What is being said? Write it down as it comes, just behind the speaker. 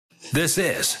This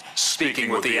is Speaking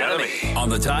with the Enemy on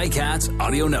the Ticats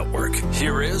Audio Network.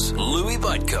 Here is Louie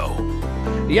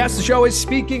Butko. Yes, the show is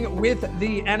Speaking with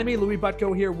the Enemy. Louie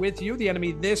Butko here with you. The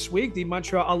Enemy this week, the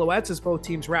Montreal Alouettes, as both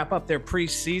teams wrap up their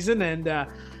preseason.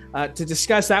 And to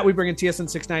discuss that, we bring in TSN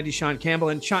 690 Sean Campbell.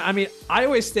 And Sean, I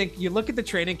always think you look at the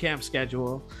training camp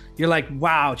schedule, you're like,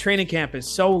 wow, training camp is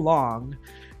so long.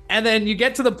 And then you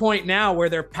get to the point now where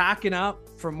they're packing up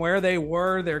from where they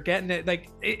were. They're getting it. Like,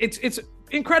 it's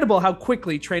incredible how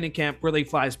quickly training camp really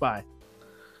flies by.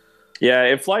 Yeah,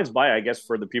 it flies by, I guess,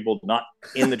 for the people not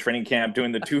in the training camp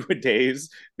doing the 2 days,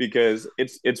 because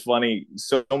it's funny.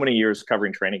 So many years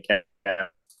covering training camp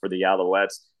for the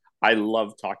Alouettes, I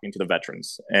love talking to the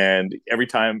veterans. And every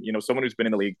time, someone who's been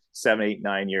in the league 7, 8,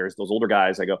 9 years, those older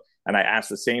guys, I go and I ask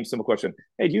the same simple question.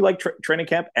 Hey, do you like training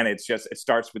camp? And it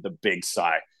starts with a big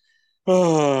sigh.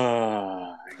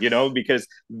 Because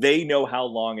they know how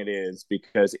long it is,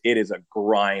 because it is a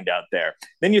grind out there.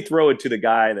 Then you throw it to the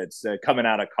guy that's coming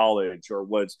out of college or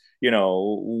was,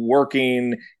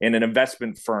 working in an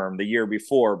investment firm the year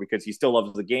before because he still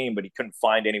loves the game, but he couldn't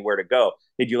find anywhere to go.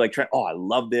 Did you like, oh, I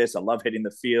love this. I love hitting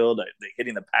the field,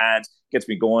 hitting the pads, gets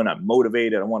me going. I'm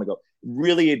motivated. I want to go.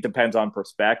 Really, it depends on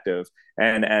perspective.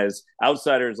 And as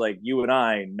outsiders like you and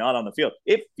I, not on the field,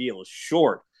 it feels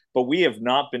short. But we have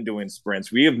not been doing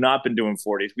sprints. We have not been doing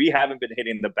 40s. We haven't been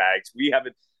hitting the bags. We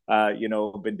haven't,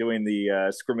 been doing the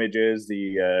scrimmages,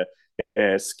 the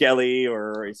Skelly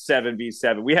or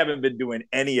 7v7. We haven't been doing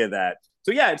any of that.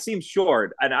 So, yeah, it seems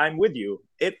short. And I'm with you.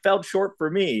 It felt short for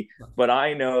me. But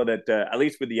I know that at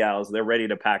least with the Owls, they're ready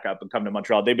to pack up and come to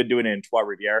Montreal. They've been doing it in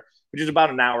Trois-Rivières, which is about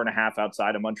an hour and a half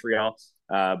outside of Montreal.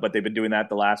 But they've been doing that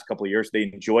the last couple of years.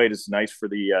 They enjoy it. It's nice for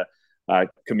the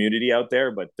community out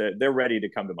there, but they're ready to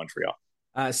come to Montreal.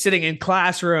 Sitting in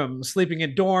classrooms, sleeping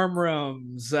in dorm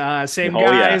rooms, same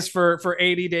guys for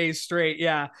 80 days straight.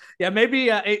 Yeah. Maybe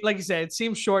like you said, it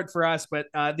seems short for us, but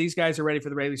these guys are ready for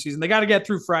the regular season. They got to get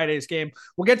through Friday's game.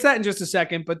 We'll get to that in just a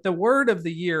second. But the word of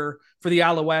the year for the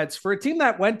Alouettes, for a team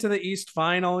that went to the East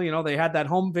Final, they had that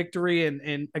home victory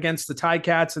in against the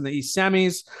Ticats in the East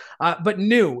semis. But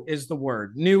new is the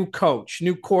word. New coach,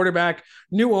 new quarterback,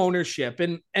 new ownership,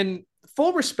 and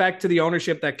full respect to the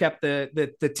ownership that kept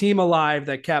the team alive,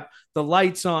 that kept the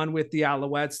lights on with the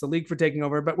Alouettes, the league for taking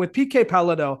over. But with PK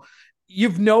Pelodeau,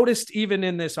 you've noticed even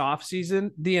in this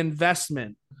offseason, the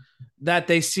investment that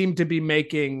they seem to be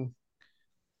making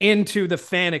into the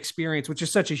fan experience, which is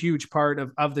such a huge part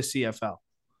of the CFL.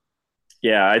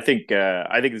 Yeah, I think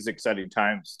it's exciting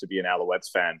times to be an Alouettes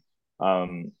fan.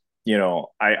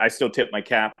 I still tip my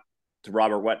cap to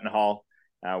Robert Wettenhall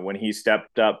when he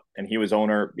stepped up and he was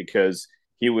owner, because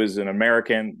he was an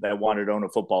American that wanted to own a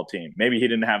football team. Maybe he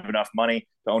didn't have enough money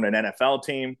to own an NFL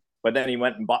team, but then he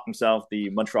went and bought himself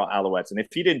the Montreal Alouettes. And if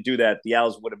he didn't do that, the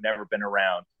Owls would have never been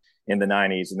around in the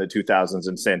 90s and the 2000s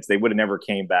and since. They would have never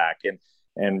came back.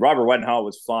 And Robert Wettenhall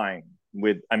was fine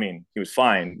with losing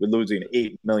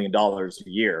 $8 million a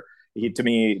year.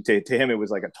 To him, it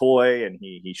was like a toy, and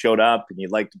he showed up and he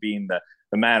liked being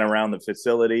the man around the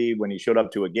facility when he showed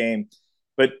up to a game.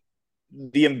 But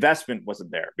the investment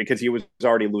wasn't there because he was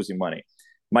already losing money.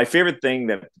 My favorite thing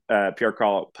that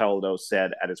Pierre-Karl Pelodeau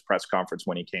said at his press conference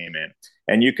when he came in,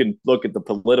 and you can look at the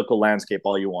political landscape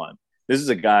all you want. This is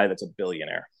a guy that's a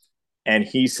billionaire. And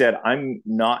he said, I'm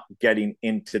not getting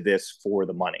into this for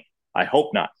the money. I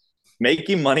hope not.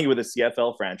 Making money with a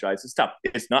CFL franchise is tough.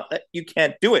 It's not that you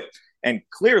can't do it. And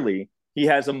clearly, he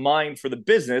has a mind for the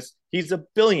business. He's a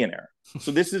billionaire.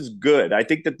 So this is good. I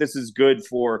think that this is good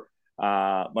for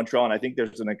Montreal, and I think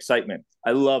there's an excitement.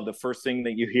 I love the first thing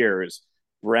that you hear is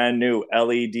brand new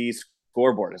LED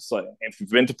scoreboard. It's like, if you've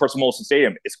been to Percival Molson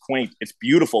Stadium, it's quaint, it's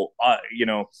beautiful.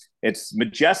 It's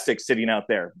majestic sitting out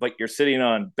there, but you're sitting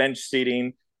on bench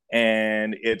seating,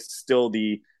 and it's still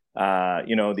the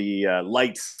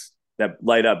lights that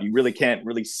light up. You really can't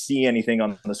really see anything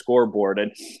on the scoreboard,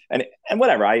 and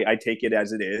whatever. I take it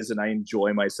as it is, and I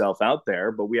enjoy myself out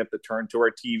there. But we have to turn to our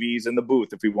TVs in the booth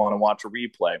if we want to watch a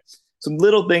replay. Some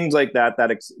little things like that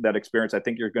experience, I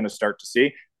think you're going to start to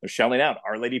see. They're shelling out.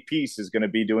 Our Lady Peace is going to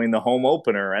be doing the home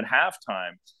opener at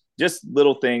halftime. Just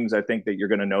little things I think that you're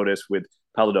going to notice with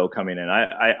Pelodeau coming in.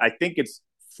 I think it's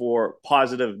for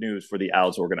positive news for the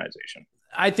Owls organization.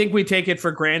 I think we take it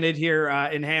for granted here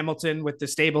in Hamilton with the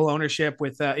stable ownership,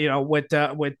 with what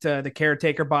the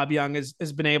caretaker Bob Young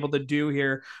has been able to do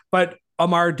here. But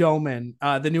Amar Doman,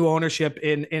 the new ownership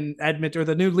in Edmonton, or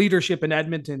the new leadership in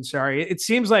Edmonton, sorry, it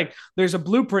seems like there's a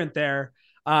blueprint there,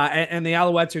 and the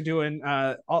Alouettes are doing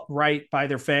right by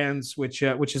their fans, which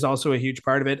is also a huge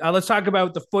part of it. Let's talk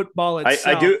about the football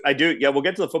itself. I do. Yeah, we'll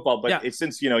get to the football, but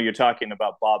since you're talking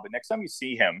about Bob, the next time you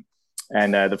see him,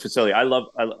 and the facility. I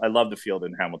love the field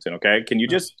in Hamilton. Okay, can you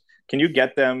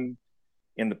get them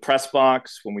in the press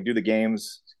box when we do the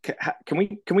games? Can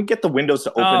we get the windows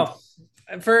to open?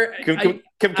 Oh, for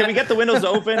can we get the windows to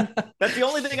open? That's the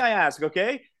only thing I ask.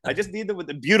 Okay, I just need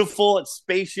the beautiful, it's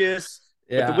spacious,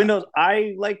 but the windows.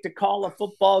 I like to call a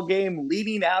football game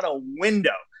leading out a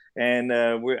window. And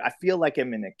I feel like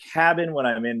I'm in a cabin when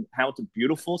I'm in Hamilton.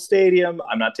 Beautiful stadium.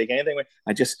 I'm not taking anything away.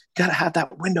 I just gotta have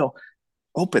that window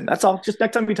open. That's all. Just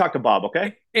next time you talk to Bob,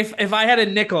 okay? If I had a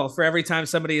nickel for every time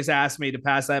somebody has asked me to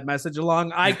pass that message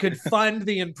along, I could fund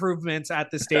the improvements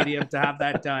at the stadium to have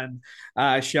that done,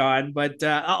 Sean. But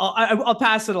I'll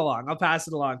pass it along. I'll pass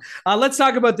it along. Let's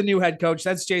talk about the new head coach.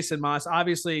 That's Jason Moss.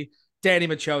 Obviously, Danny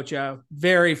Machocha,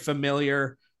 very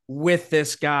familiar with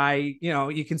this guy. You know,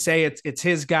 you can say it's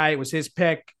his guy. It was his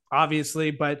pick,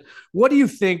 obviously. But what do you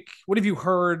think? What have you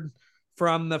heard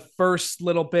from the first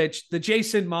little bit? The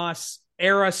Jason Moss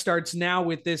era starts now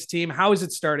with this team. How is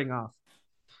it starting off?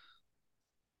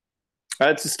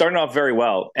 It's starting off very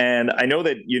well. And I know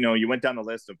that, you went down the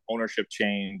list of ownership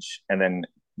change and then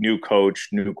new coach,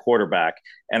 new quarterback.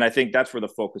 And I think that's where the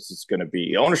focus is going to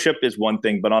be. Ownership is one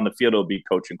thing, but on the field, it'll be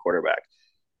coach and quarterback.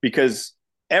 Because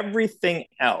everything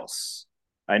else,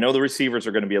 I know the receivers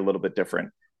are going to be a little bit different.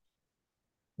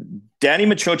 Danny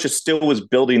Machocha still was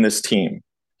building this team.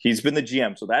 He's been the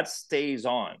GM, so that stays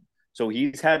on. So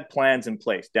he's had plans in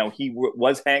place. Now, he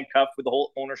was handcuffed with the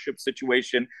whole ownership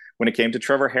situation when it came to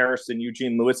Trevor Harris and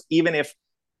Eugene Lewis. Even if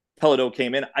Pelodeau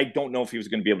came in, I don't know if he was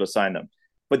going to be able to sign them.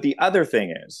 But the other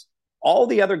thing is, all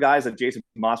the other guys that Jason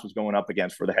Moss was going up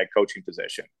against for the head coaching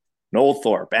position, Noel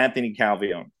Thorpe, Anthony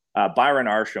Calvione, Byron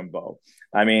Archambault,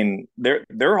 I mean,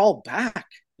 they're all back.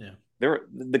 Yeah.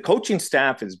 The coaching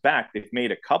staff is back. They've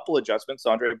made a couple adjustments.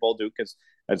 Andre Bolduc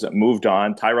has moved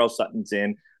on. Tyrell Sutton's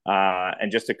in.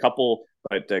 And just a couple,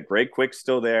 but Greg Quick's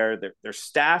still there. Their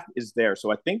staff is there.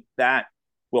 So I think that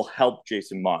will help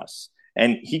Jason Moss.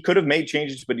 And he could have made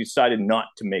changes, but he decided not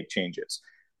to make changes.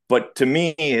 But to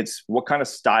me, it's what kind of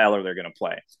style are they going to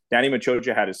play? Danny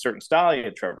Machocha had a certain style. You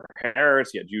had Trevor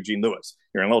Harris. You had Eugene Lewis.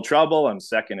 You're in a little trouble on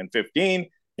 2nd and 15.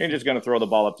 You're just going to throw the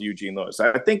ball up to Eugene Lewis.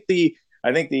 I think the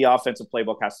offensive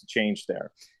playbook has to change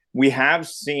there. We have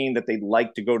seen that they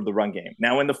like to go to the run game.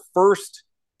 Now, in the first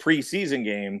preseason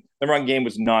game, the run game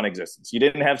was non-existent. You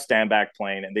didn't have Stanback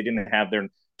playing, and they didn't have their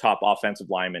top offensive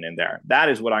lineman in there. That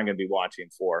is what I'm going to be watching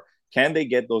for. Can they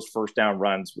get those first down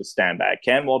runs with Stanback?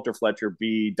 Can Walter Fletcher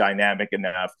be dynamic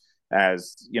enough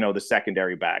as, the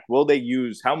secondary back?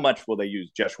 How much will they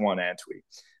use Jesjuan Antwi?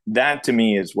 That to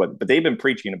me is but they've been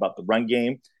preaching about the run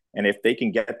game. And if they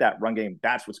can get that run game,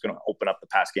 that's what's going to open up the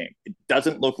pass game. It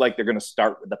doesn't look like they're going to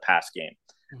start with the pass game.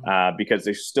 Because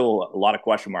there's still a lot of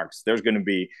question marks. There's going to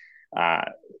be,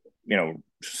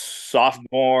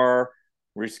 sophomore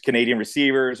Canadian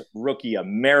receivers, rookie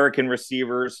American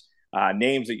receivers,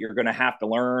 names that you're going to have to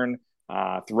learn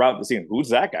throughout the season. Who's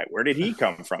that guy? Where did he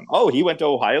come from? Oh, he went to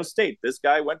Ohio State. This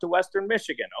guy went to Western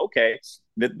Michigan. Okay,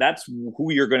 that's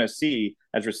who you're going to see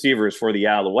as receivers for the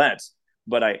Alouettes.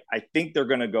 But I think they're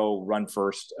going to go run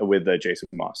first with Jason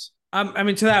Moss.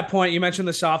 To that point, you mentioned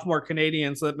the sophomore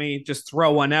Canadians. Let me just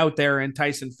throw one out there in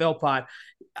Tyson Philpott,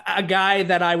 a guy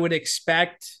that I would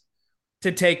expect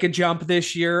to take a jump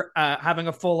this year, having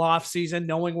a full off season,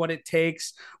 knowing what it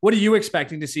takes. What are you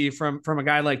expecting to see from a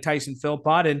guy like Tyson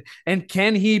Philpott? And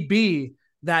can he be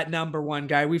that number one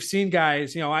guy? We've seen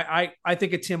guys, I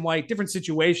think of Tim White, different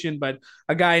situation, but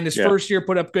a guy in his first year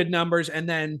put up good numbers and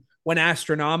then went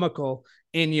astronomical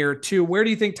in year 2. Where do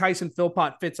you think Tyson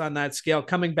Philpott fits on that scale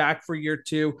coming back for year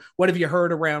 2? What have you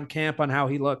heard around camp on how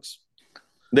he looks?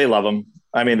 They love him.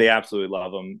 I mean, they absolutely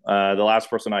love him. The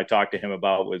last person I talked to him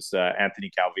about was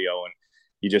Anthony Calvione, and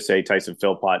you just say Tyson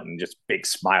Philpott and just big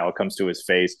smile comes to his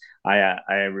face. I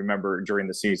remember during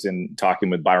the season talking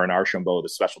with Byron Archambault, the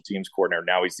special teams coordinator.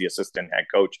 Now he's the assistant head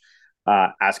coach,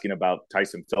 asking about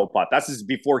Tyson Philpott. That's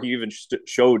before he even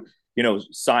showed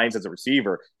signs as a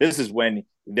receiver. This is when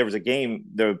there was a game,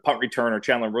 the punt returner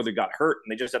Chandler Worthy got hurt,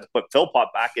 and they just had to put Philpott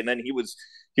back, and then he was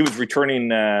returning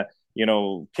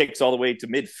kicks all the way to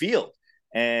midfield,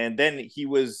 and then he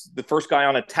was the first guy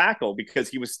on a tackle because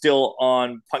he was still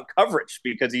on punt coverage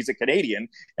because he's a Canadian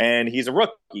and he's a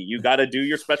rookie. You got to do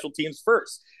your special teams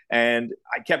first. And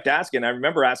I kept asking. I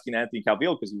remember asking Anthony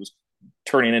Calvione because he was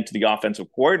turning into the offensive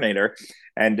coordinator.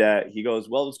 And he goes,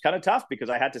 well, it's kind of tough because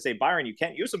I had to say, Byron, you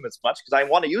can't use him as much because I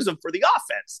want to use him for the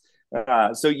offense.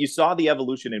 So you saw the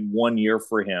evolution in 1 year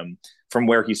for him from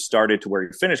where he started to where he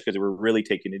finished because they were really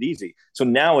taking it easy. So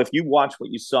now if you watch what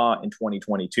you saw in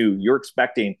 2022, you're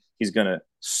expecting he's going to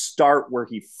start where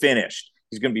he finished.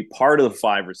 He's going to be part of the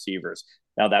 5 receivers.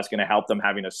 Now that's going to help them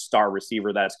having a star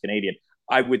receiver that's Canadian.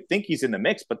 I would think he's in the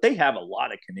mix, but they have a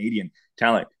lot of Canadian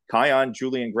talent. Kion,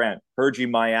 Julian Grant, Hergy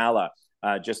Mayala,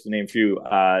 just to name a few.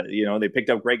 They picked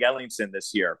up Greg Ellingson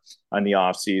this year on the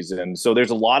offseason. So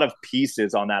there's a lot of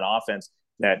pieces on that offense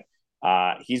that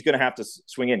he's going to have to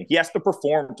swing in. He has to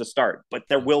perform to start, but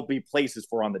there will be places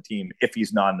for on the team if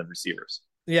he's not in the receivers.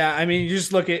 Yeah, I mean, you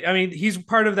just look at, I mean, he's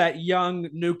part of that young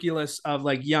nucleus of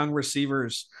like young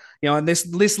receivers, and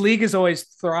this league has always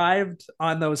thrived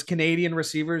on those Canadian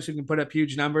receivers who can put up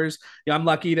huge numbers. I'm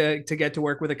lucky to get to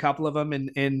work with a couple of them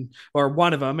or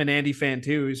one of them, and Andy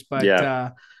Fantus, but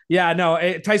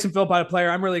Tyson Philpott, a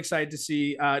player I'm really excited to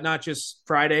see, not just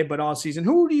Friday, but all season.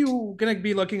 Who are you going to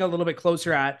be looking a little bit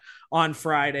closer at on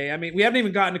Friday? I mean, we haven't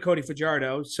even gotten to Cody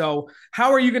Fajardo. So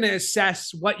how are you going to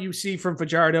assess what you see from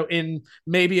Fajardo in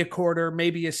maybe a quarter,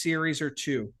 maybe a series or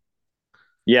two?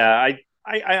 Yeah,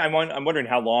 I'm wondering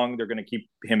how long they're going to keep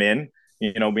him in,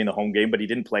 being the home game, but he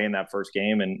didn't play in that first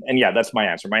game. And yeah, that's my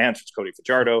answer. My answer is Cody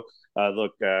Fajardo.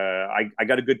 I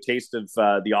got a good taste of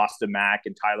the Austin Mack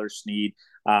and Tyler Snead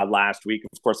last week.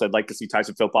 Of course, I'd like to see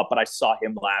Tyson Philpott, but I saw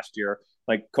him last year.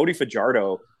 Like Cody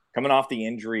Fajardo, coming off the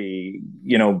injury,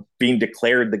 being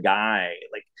declared the guy,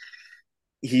 like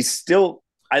he's still,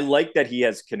 I like that he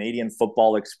has Canadian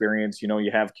football experience.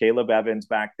 You have Caleb Evans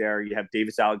back there. You have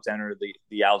Davis Alexander.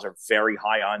 The Owls are very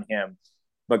high on him.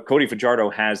 But Cody Fajardo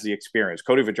has the experience.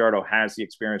 Cody Fajardo has the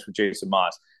experience with Jason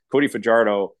Moss. Cody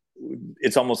Fajardo,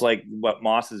 it's almost like what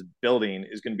Moss is building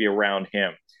is going to be around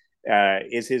him.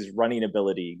 Is his running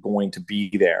ability going to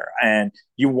be there? And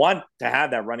you want to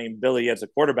have that running ability as a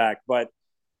quarterback, but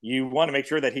you want to make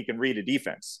sure that he can read a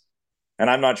defense.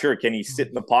 And I'm not sure, can he sit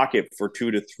in the pocket for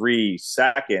 2 to 3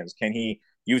 seconds? Can he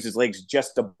use his legs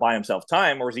just to buy himself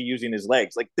time, or is he using his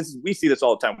legs? Like we see this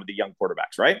all the time with the young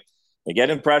quarterbacks, right? They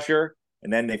get in pressure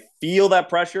and then they feel that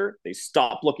pressure. They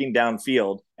stop looking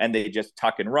downfield and they just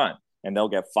tuck and run. And they'll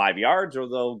get 5 yards or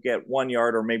they'll get 1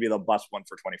 yard or maybe they'll bust one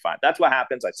for 25. That's what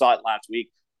happens. I saw it last week.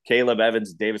 Caleb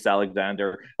Evans, Davis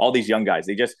Alexander, all these young guys.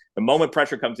 The moment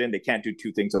pressure comes in, they can't do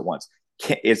two things at once.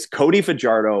 It's Cody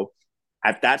Fajardo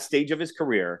at that stage of his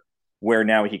career where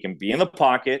now he can be in the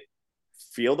pocket,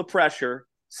 feel the pressure,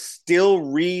 still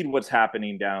read what's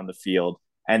happening down the field,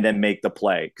 and then make the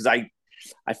play. Because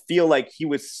I feel like he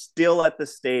was still at the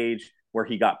stage where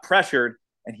he got pressured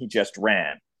and he just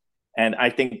ran. And I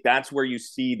think that's where you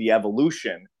see the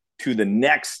evolution to the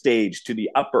next stage, to the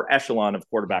upper echelon of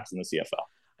quarterbacks in the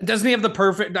CFL. Doesn't he have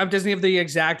the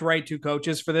exact right two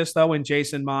coaches for this, though, in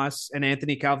Jason Moss and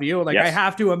Anthony Calvillo? Like, yes. I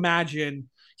have to imagine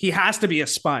he has to be a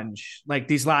sponge like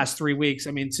these last 3 weeks.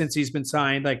 I mean, since he's been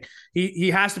signed, like he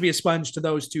has to be a sponge to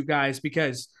those two guys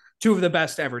because two of the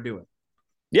best to ever do it.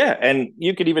 Yeah, and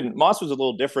you could even, Moss was a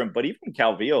little different, but even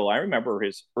Calvillo, I remember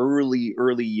his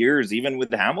early years, even with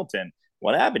the Hamilton.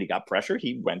 What happened? He got pressure.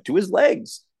 He went to his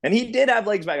legs, and he did have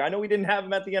legs back. I know he didn't have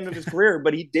them at the end of his career,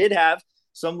 but he did have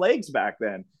some legs back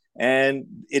then. And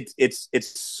it's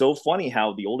so funny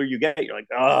how the older you get, you're like,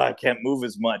 I can't move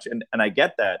as much. And I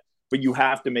get that, but you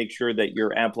have to make sure that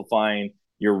you're amplifying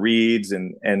your reads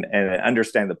and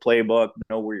understand the playbook,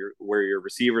 know where your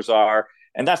receivers are.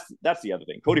 And that's the other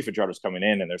thing. Cody Fajardo's coming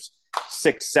in and there's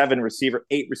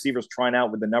 8 receivers trying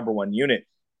out with the number one unit.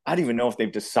 I don't even know if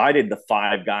they've decided the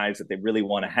 5 guys that they really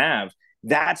want to have.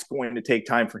 That's going to take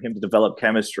time for him to develop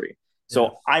chemistry.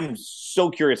 So I'm so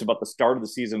curious about the start of the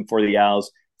season for the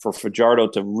Owls, for Fajardo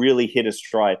to really hit his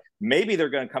stride. Maybe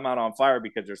they're going to come out on fire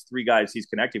because there's 3 guys he's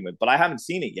connecting with, but I haven't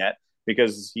seen it yet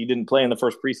because he didn't play in the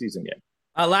first preseason game.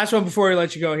 Last one before we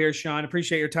let you go here, Sean.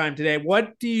 Appreciate your time today.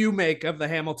 What do you make of the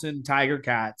Hamilton Tiger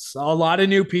Cats? A lot of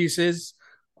new pieces,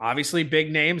 obviously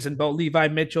big names in both Levi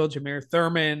Mitchell, Jameer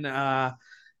Thurman,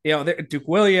 Duke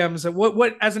Williams.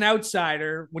 What as an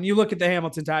outsider, when you look at the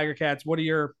Hamilton Tiger Cats, what are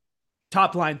your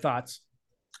top line thoughts?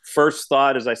 First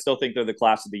thought is I still think they're the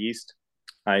class of the East.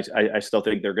 I still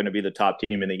think they're going to be the top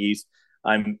team in the East.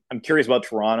 I'm curious about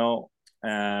Toronto,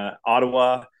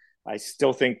 Ottawa. I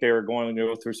still think they're going to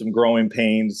go through some growing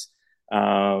pains.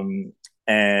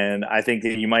 And I think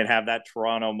that you might have that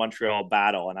Toronto-Montreal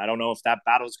battle. And I don't know if that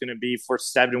battle is going to be for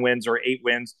 7 wins or 8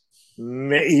 wins,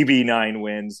 maybe 9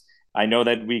 wins. I know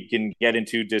that we can get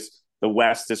into just the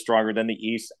West is stronger than the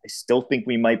East. I still think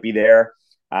we might be there.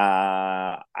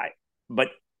 But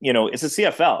it's a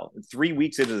CFL. 3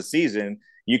 weeks into the season,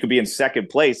 you could be in second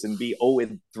place and be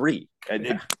 0-3.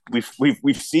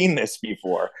 We've seen this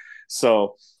before.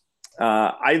 So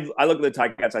I look at the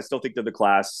Ticats. I still think they're the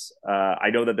class. I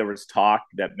know that there was talk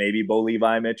that maybe Bo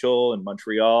Levi Mitchell in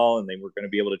Montreal, and they were going to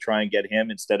be able to try and get him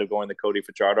instead of going the Cody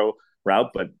Fajardo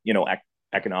route. But,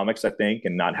 economics, I think,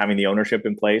 and not having the ownership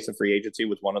in place of free agency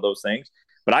was one of those things.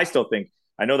 But I still think,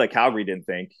 I know that Calgary didn't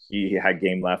think he had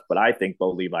game left, but I think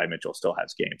Bo Levi Mitchell still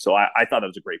has game. So I thought it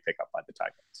was a great pickup by the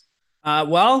Ticats.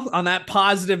 Well, on that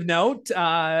positive note,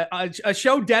 a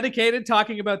show dedicated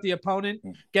talking about the opponent,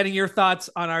 getting your thoughts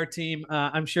on our team.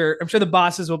 I'm sure the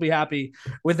bosses will be happy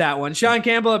with that one. Sean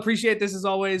Campbell, appreciate this as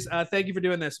always. Thank you for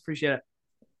doing this. Appreciate it.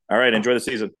 All right. Enjoy the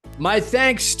season. My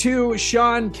thanks to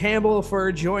Sean Campbell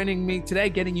for joining me today,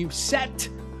 getting you set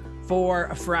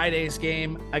for Friday's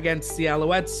game against the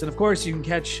Alouettes. And of course, you can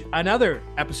catch another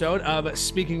episode of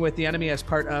Speaking with the Enemy as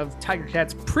part of Tiger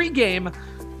Cats pregame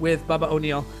with Bubba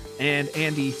O'Neill and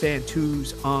Andy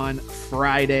Fantuz on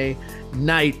Friday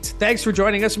night. Thanks for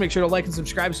joining us. Make sure to like and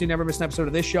subscribe so you never miss an episode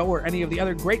of this show or any of the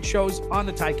other great shows on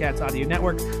the Ticats Audio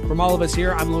Network. From all of us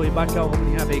here, I'm Louie Butko.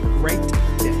 Hoping you have a great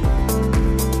day.